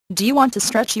Do you want to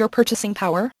stretch your purchasing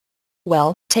power?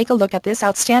 Well, take a look at this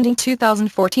outstanding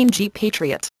 2014 Jeep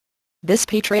Patriot. This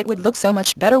Patriot would look so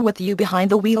much better with you behind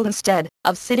the wheel instead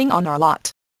of sitting on our lot.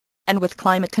 And with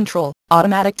climate control,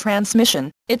 automatic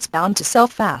transmission, it's bound to sell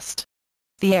fast.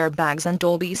 The airbags and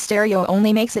Dolby stereo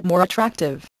only makes it more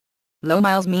attractive. Low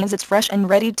miles means it's fresh and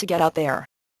ready to get out there.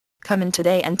 Come in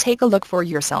today and take a look for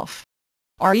yourself.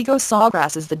 Our Ego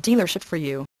Sawgrass is the dealership for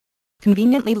you.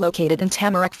 Conveniently located in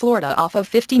Tamarack, Florida off of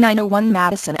 5901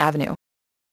 Madison Avenue.